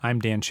I'm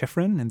Dan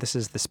Schifrin, and this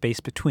is The Space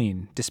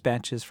Between,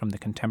 Dispatches from the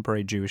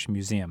Contemporary Jewish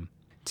Museum.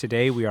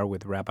 Today we are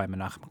with Rabbi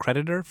Menachem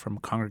Creditor from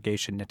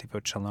Congregation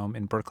Netivot Shalom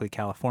in Berkeley,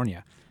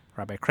 California.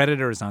 Rabbi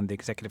Creditor is on the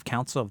Executive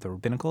Council of the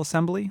Rabbinical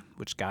Assembly,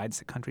 which guides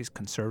the country's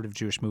conservative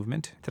Jewish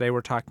movement. Today we're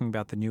talking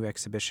about the new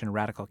exhibition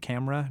Radical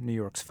Camera, New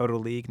York's Photo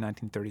League,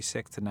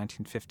 1936 to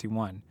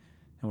 1951.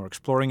 And we're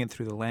exploring it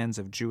through the lens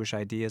of Jewish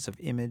ideas of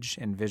image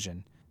and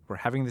vision. We're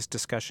having this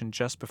discussion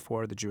just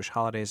before the Jewish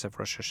holidays of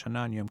Rosh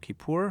Hashanah and Yom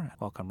Kippur.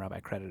 Welcome, Rabbi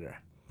Creditor.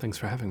 Thanks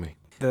for having me.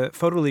 The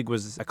Photo League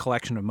was a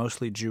collection of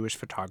mostly Jewish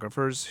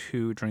photographers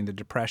who, during the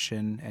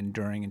Depression and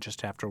during and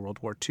just after World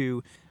War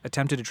II,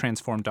 attempted to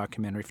transform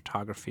documentary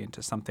photography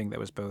into something that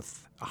was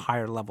both a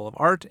higher level of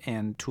art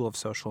and tool of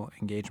social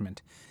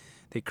engagement.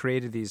 They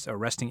created these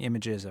arresting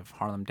images of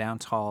Harlem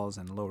dance halls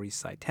and Lower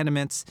East Side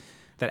tenements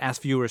that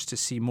asked viewers to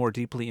see more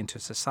deeply into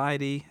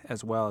society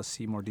as well as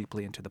see more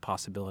deeply into the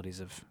possibilities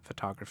of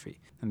photography.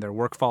 And their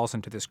work falls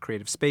into this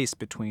creative space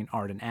between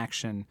art and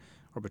action,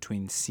 or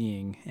between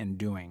seeing and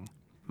doing.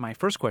 My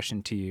first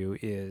question to you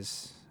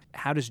is,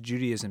 how does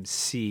Judaism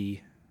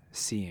see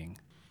seeing?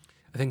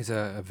 I think it's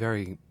a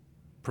very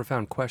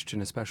profound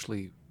question,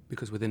 especially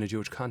because within a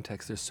Jewish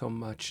context, there's so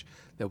much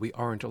that we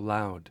aren't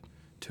allowed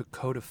to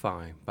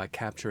codify by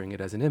capturing it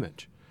as an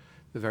image.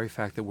 The very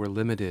fact that we're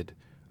limited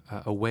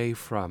away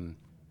from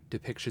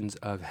depictions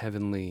of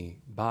heavenly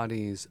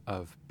bodies,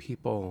 of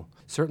people,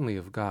 certainly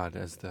of God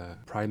as the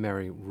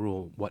primary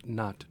rule, what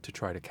not to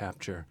try to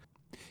capture.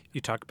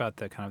 You talk about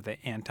the kind of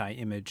the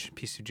anti-image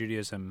piece of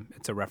Judaism.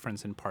 It's a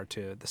reference in part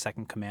to the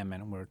second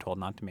commandment, and we're told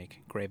not to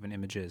make graven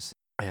images.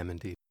 I am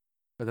indeed.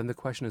 But then the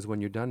question is,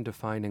 when you're done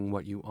defining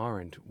what you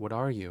aren't, what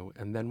are you?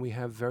 And then we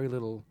have very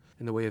little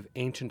in the way of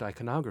ancient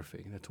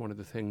iconography. That's one of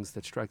the things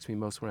that strikes me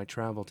most when I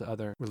travel to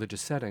other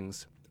religious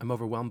settings. I'm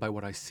overwhelmed by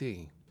what I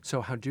see.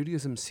 So how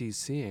Judaism sees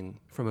seeing,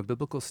 from a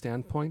biblical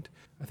standpoint,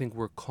 I think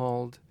we're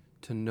called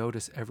to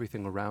notice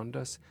everything around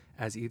us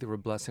as either a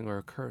blessing or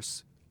a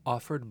curse,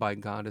 offered by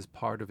God as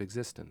part of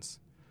existence.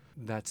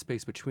 That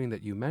space between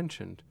that you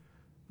mentioned,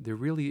 there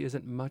really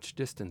isn't much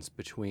distance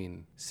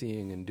between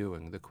seeing and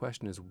doing. The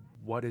question is,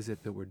 what is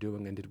it that we're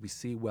doing, and did we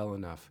see well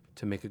enough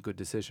to make a good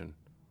decision?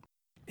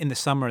 In the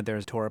summer,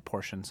 there's a Torah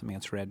portion, something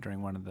that's read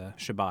during one of the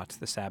Shabbats,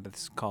 the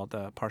Sabbaths, called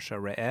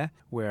Parsha Re'eh,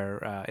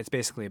 where it's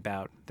basically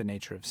about the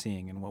nature of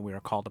seeing and what we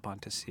are called upon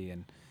to see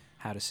and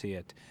how to see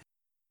it.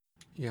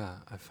 Yeah,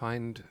 I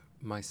find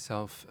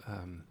myself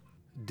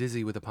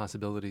dizzy with the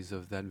possibilities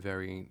of that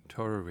very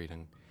Torah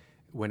reading.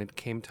 When it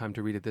came time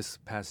to read it this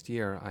past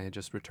year, I had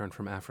just returned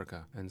from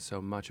Africa, and so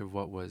much of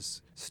what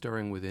was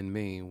stirring within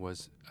me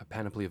was a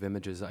panoply of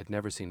images I'd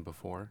never seen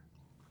before.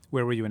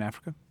 Where were you in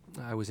Africa?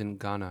 I was in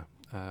Ghana,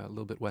 a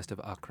little bit west of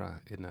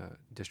Accra, in a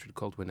district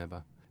called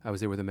Winneba. I was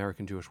there with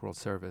American Jewish World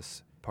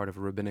Service, part of a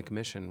rabbinic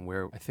mission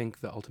where I think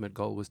the ultimate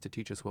goal was to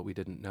teach us what we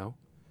didn't know.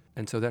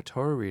 And so that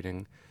Torah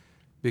reading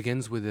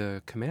begins with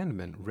a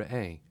commandment,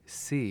 Re'eh,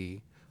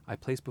 see, I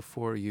place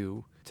before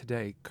you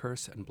today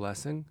curse and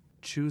blessing.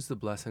 Choose the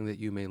blessing that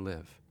you may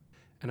live.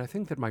 And I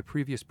think that my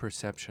previous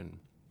perception,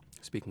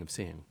 speaking of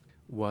seeing,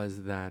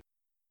 was that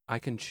I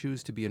can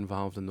choose to be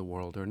involved in the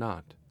world or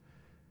not.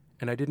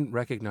 And I didn't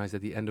recognize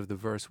that the end of the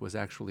verse was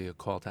actually a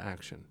call to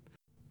action.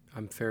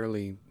 I'm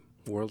fairly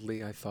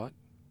worldly, I thought,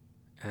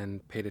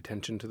 and paid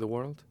attention to the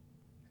world.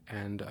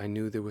 And I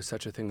knew there was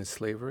such a thing as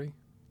slavery.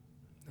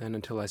 And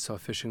until I saw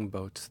fishing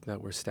boats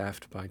that were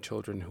staffed by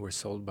children who were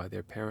sold by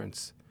their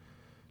parents,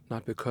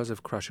 not because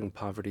of crushing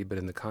poverty, but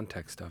in the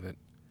context of it,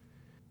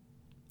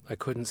 I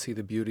couldn't see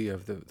the beauty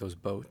of those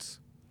boats.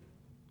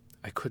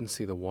 I couldn't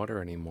see the water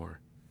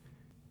anymore.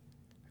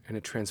 And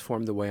it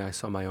transformed the way I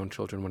saw my own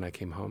children when I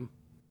came home.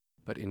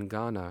 But in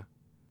Ghana,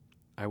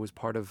 I was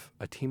part of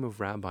a team of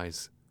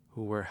rabbis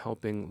who were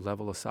helping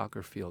level a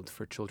soccer field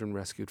for children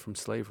rescued from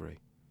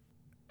slavery.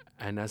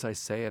 And as I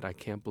say it, I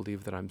can't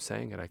believe that I'm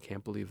saying it. I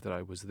can't believe that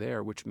I was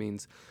there, which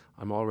means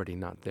I'm already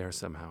not there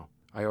somehow.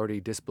 I already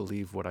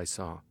disbelieve what I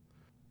saw.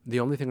 The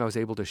only thing I was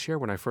able to share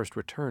when I first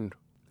returned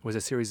was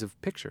a series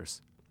of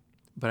pictures.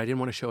 But I didn't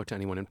want to show it to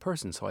anyone in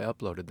person, so I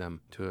uploaded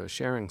them to a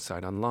sharing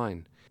site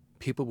online.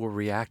 People were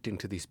reacting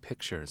to these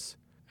pictures,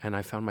 and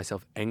I found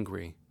myself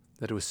angry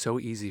that it was so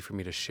easy for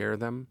me to share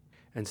them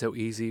and so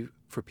easy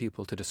for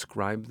people to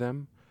describe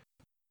them.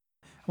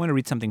 I want to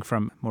read something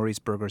from Maurice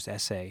Berger's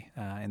essay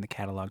in the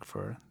catalog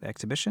for the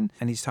exhibition.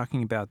 And he's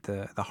talking about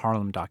the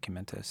Harlem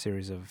document, a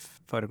series of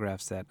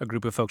photographs that a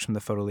group of folks from the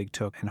Photo League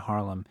took in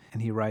Harlem.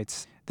 And he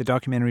writes, the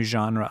documentary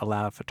genre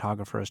allowed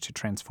photographers to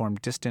transform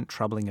distant,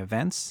 troubling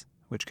events,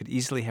 which could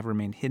easily have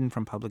remained hidden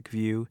from public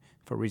view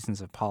for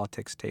reasons of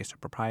politics, taste, or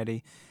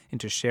propriety,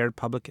 into shared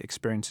public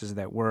experiences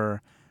that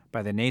were,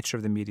 by the nature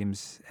of the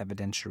medium's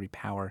evidentiary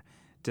power,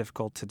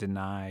 difficult to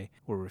deny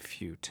or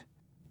refute.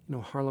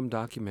 Harlem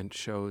document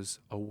shows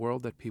a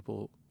world that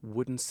people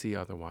wouldn't see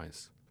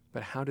otherwise.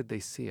 But how did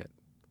they see it?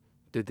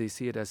 Did they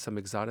see it as some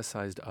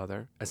exoticized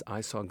other, as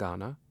I saw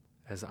Ghana,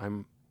 as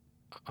I'm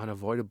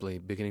unavoidably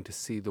beginning to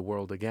see the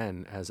world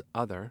again as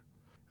other?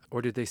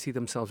 Or did they see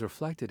themselves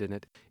reflected in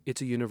it?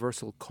 It's a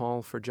universal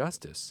call for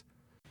justice.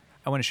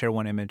 I want to share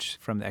one image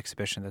from the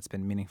exhibition that's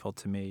been meaningful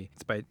to me.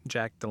 It's by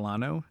Jack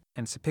Delano,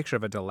 and it's a picture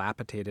of a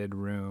dilapidated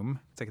room.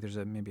 It's like there's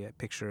maybe a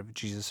picture of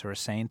Jesus or a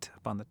saint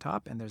up on the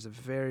top, and there's a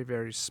very,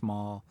 very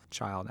small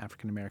child,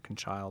 African-American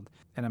child.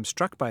 And I'm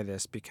struck by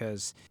this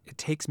because it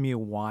takes me a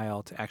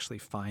while to actually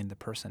find the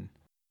person.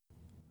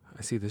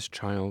 I see this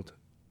child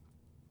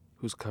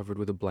who's covered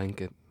with a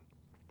blanket,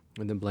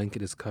 and the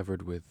blanket is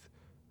covered with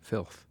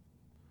filth,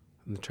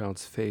 and the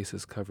child's face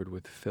is covered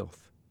with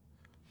filth.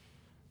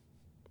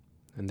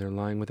 And they're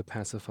lying with a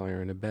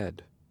pacifier in a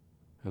bed,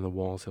 and the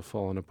walls have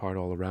fallen apart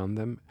all around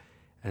them,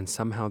 and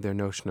somehow their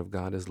notion of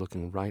God is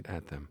looking right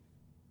at them.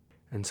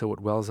 And so what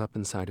wells up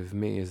inside of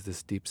me is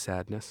this deep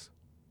sadness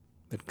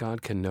that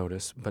God can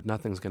notice, but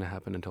nothing's going to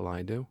happen until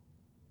I do.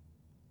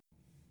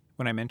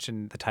 When I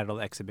mentioned the title of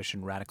the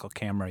exhibition, Radical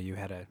Camera, you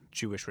had a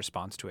Jewish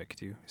response to it.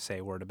 Could you say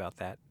a word about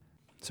that?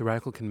 So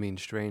radical can mean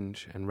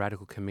strange, and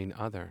radical can mean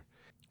other.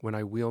 When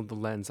I wield the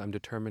lens, I'm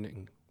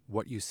determining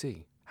what you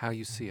see, how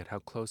you see it, how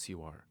close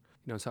you are.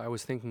 So I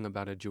was thinking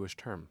about a Jewish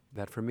term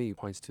that for me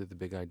points to the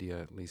big idea,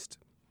 at least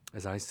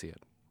as I see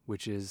it,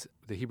 which is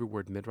the Hebrew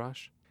word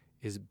midrash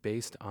is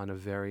based on a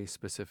very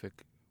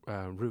specific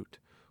root,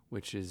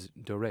 which is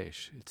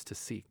doresh, it's to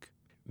seek.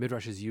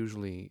 Midrash is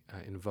usually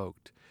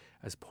invoked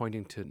as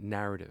pointing to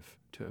narrative,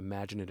 to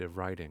imaginative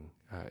writing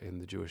in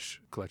the Jewish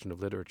collection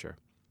of literature.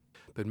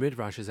 But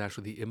midrash is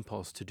actually the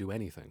impulse to do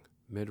anything.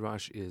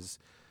 Midrash is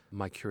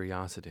my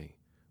curiosity,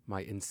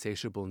 my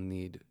insatiable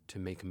need to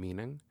make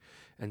meaning.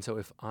 And so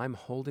if I'm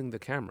holding the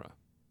camera,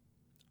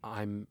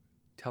 I'm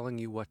telling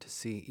you what to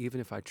see,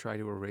 even if I try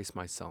to erase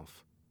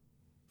myself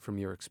from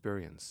your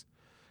experience.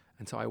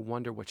 And so I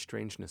wonder what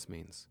strangeness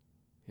means.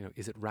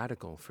 Is it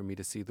radical for me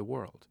to see the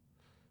world?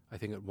 I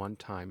think at one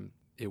time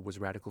it was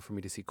radical for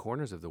me to see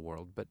corners of the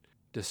world, but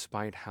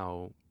despite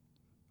how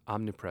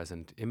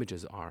omnipresent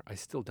images are, I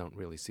still don't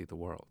really see the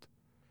world.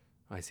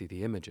 I see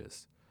the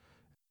images.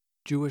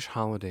 Jewish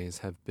holidays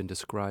have been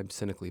described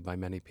cynically by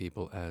many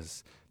people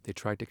as they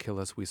tried to kill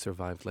us, we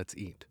survived, let's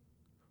eat,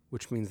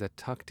 which means that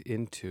tucked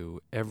into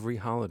every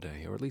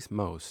holiday, or at least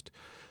most,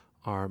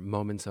 are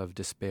moments of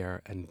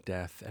despair and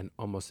death and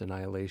almost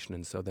annihilation.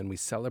 And so then we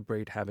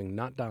celebrate having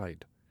not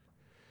died,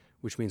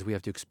 which means we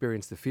have to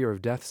experience the fear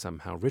of death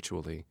somehow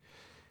ritually,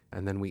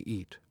 and then we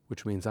eat,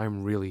 which means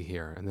I'm really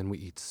here, and then we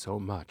eat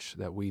so much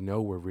that we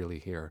know we're really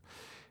here.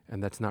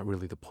 And that's not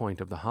really the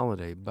point of the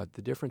holiday, but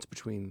the difference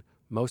between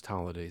most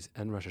holidays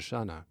and Rosh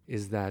Hashanah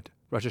is that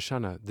Rosh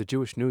Hashanah, the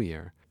Jewish New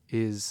Year,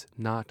 is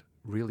not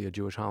really a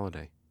Jewish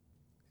holiday.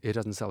 It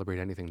doesn't celebrate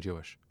anything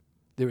Jewish.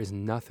 There is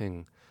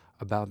nothing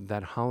about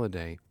that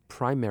holiday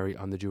primary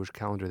on the Jewish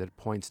calendar that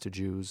points to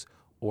Jews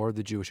or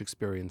the Jewish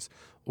experience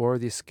or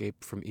the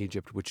escape from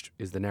Egypt, which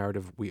is the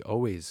narrative we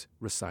always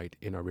recite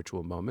in our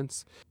ritual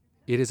moments.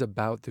 It is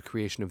about the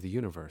creation of the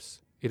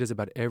universe. It is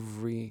about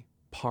every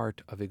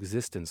part of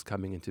existence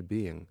coming into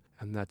being,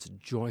 and that's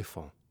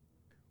joyful.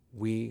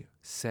 We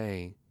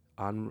say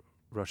on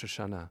Rosh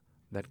Hashanah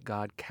that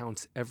God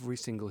counts every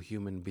single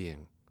human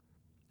being.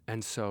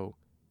 And so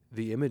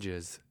the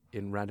images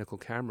in Radical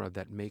Camera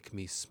that make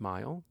me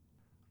smile,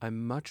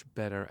 I'm much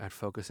better at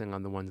focusing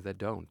on the ones that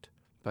don't.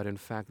 But in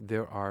fact,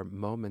 there are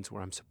moments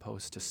where I'm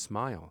supposed to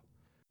smile.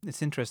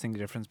 It's interesting the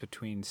difference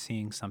between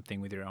seeing something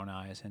with your own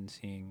eyes and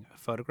seeing a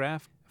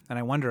photograph. And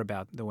I wonder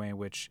about the way in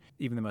which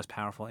even the most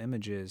powerful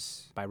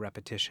images, by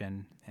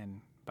repetition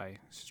and by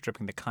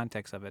stripping the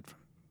context of it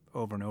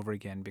over and over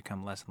again,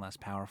 become less and less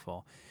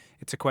powerful.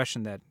 It's a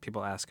question that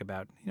people ask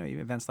about,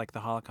 events like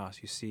the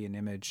Holocaust. You see an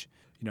image,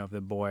 of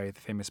the boy,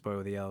 the famous boy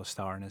with the yellow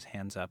star and his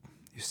hands up.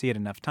 You see it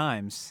enough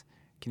times,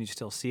 can you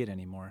still see it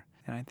anymore?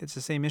 And it's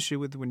the same issue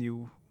with when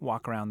you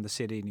walk around the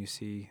city and you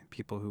see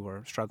people who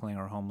are struggling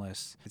or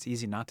homeless. It's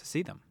easy not to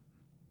see them.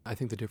 I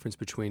think the difference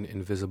between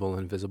invisible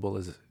and visible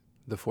is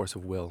the force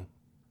of will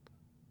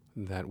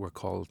that we're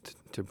called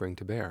to bring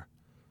to bear.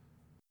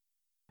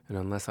 And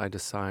unless I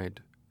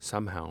decide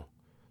somehow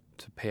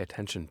to pay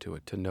attention to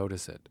it, to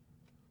notice it,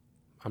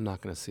 I'm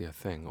not going to see a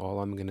thing. All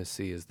I'm going to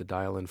see is the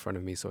dial in front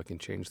of me so I can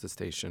change the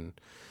station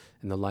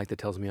and the light that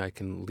tells me I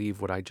can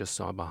leave what I just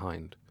saw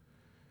behind.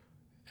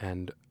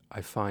 And I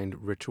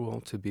find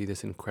ritual to be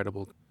this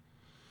incredible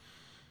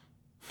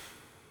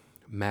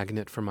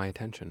magnet for my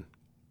attention.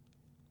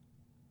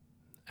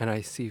 And I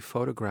see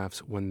photographs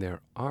when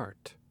they're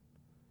art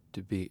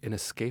to be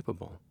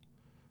inescapable.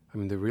 I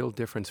mean, the real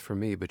difference for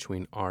me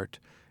between art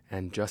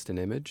and just an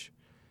image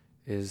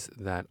is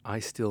that I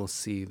still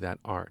see that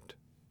art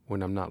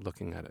when I'm not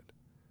looking at it.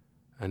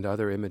 And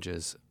other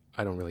images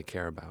I don't really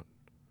care about.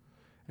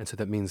 And so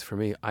that means for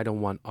me, I don't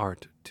want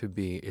art to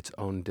be its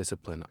own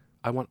discipline.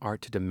 I want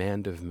art to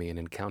demand of me an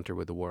encounter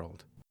with the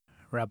world.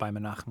 Rabbi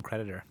Menachem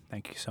Creditor,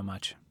 thank you so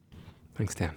much. Thanks, Dan.